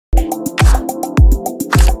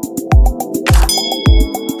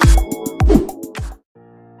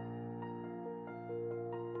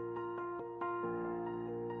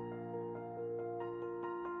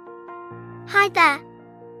there!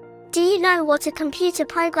 Do you know what a computer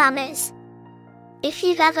program is? If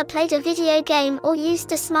you've ever played a video game or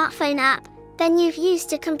used a smartphone app, then you've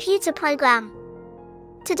used a computer program.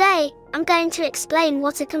 Today, I'm going to explain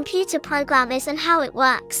what a computer program is and how it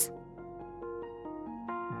works.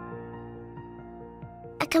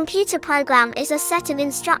 A computer program is a set of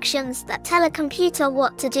instructions that tell a computer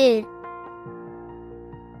what to do.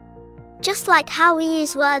 Just like how we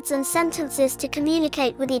use words and sentences to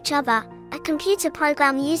communicate with each other, a computer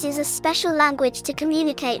program uses a special language to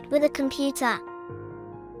communicate with a computer.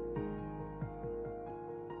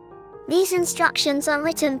 These instructions are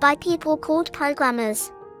written by people called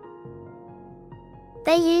programmers.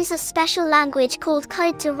 They use a special language called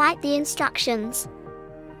code to write the instructions.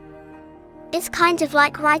 It's kind of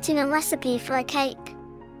like writing a recipe for a cake.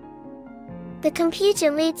 The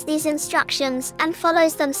computer reads these instructions and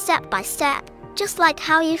follows them step by step, just like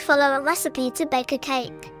how you follow a recipe to bake a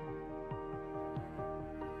cake.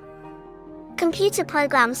 Computer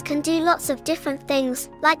programs can do lots of different things,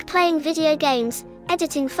 like playing video games,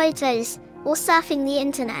 editing photos, or surfing the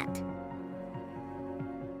internet.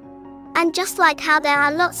 And just like how there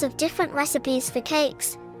are lots of different recipes for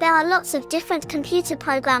cakes, there are lots of different computer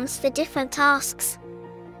programs for different tasks.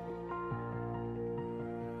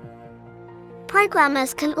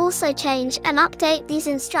 Programmers can also change and update these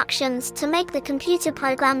instructions to make the computer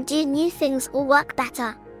program do new things or work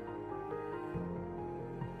better.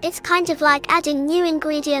 It's kind of like adding new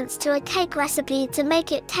ingredients to a cake recipe to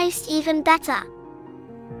make it taste even better.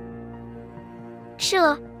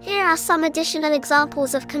 Sure, here are some additional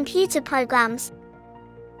examples of computer programs.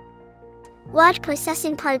 Word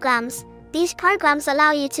processing programs. These programs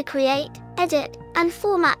allow you to create, edit, and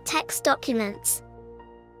format text documents.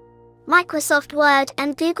 Microsoft Word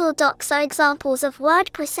and Google Docs are examples of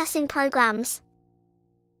word processing programs.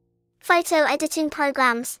 Photo editing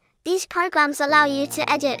programs. These programs allow you to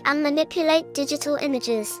edit and manipulate digital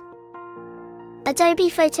images. Adobe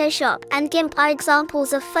Photoshop and GIMP are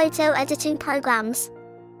examples of photo editing programs.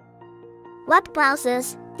 Web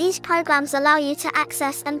browsers. These programs allow you to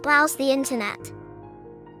access and browse the internet.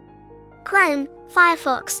 Chrome,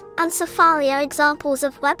 Firefox, and Safari are examples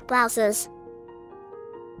of web browsers.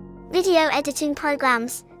 Video editing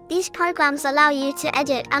programs. These programs allow you to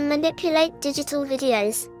edit and manipulate digital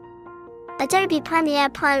videos. Adobe Premiere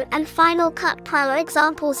Pro and Final Cut Pro are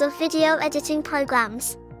examples of video editing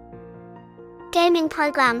programs. Gaming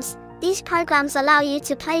programs. These programs allow you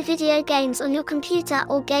to play video games on your computer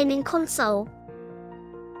or gaming console.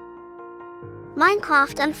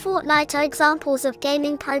 Minecraft and Fortnite are examples of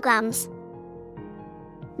gaming programs.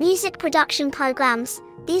 Music production programs.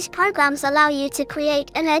 These programs allow you to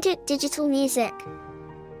create and edit digital music.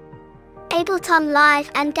 Ableton Live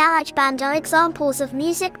and GarageBand are examples of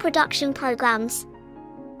music production programs.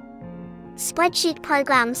 Spreadsheet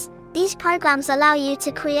programs. These programs allow you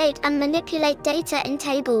to create and manipulate data in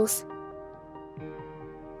tables.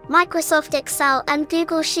 Microsoft Excel and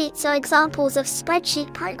Google Sheets are examples of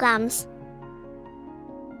spreadsheet programs.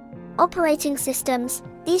 Operating systems.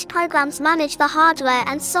 These programs manage the hardware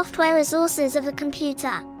and software resources of a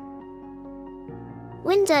computer.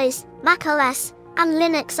 Windows, Mac OS, and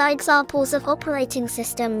Linux are examples of operating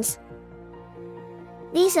systems.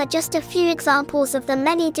 These are just a few examples of the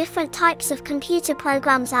many different types of computer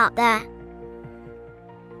programs out there.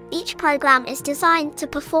 Each program is designed to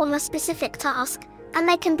perform a specific task, and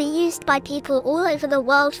they can be used by people all over the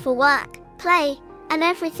world for work, play, and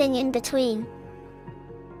everything in between.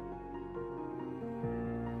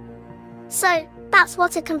 So, that's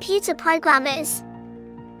what a computer program is.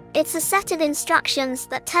 It's a set of instructions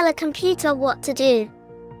that tell a computer what to do.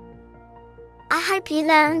 I hope you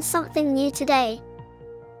learned something new today.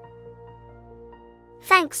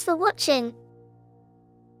 Thanks for watching.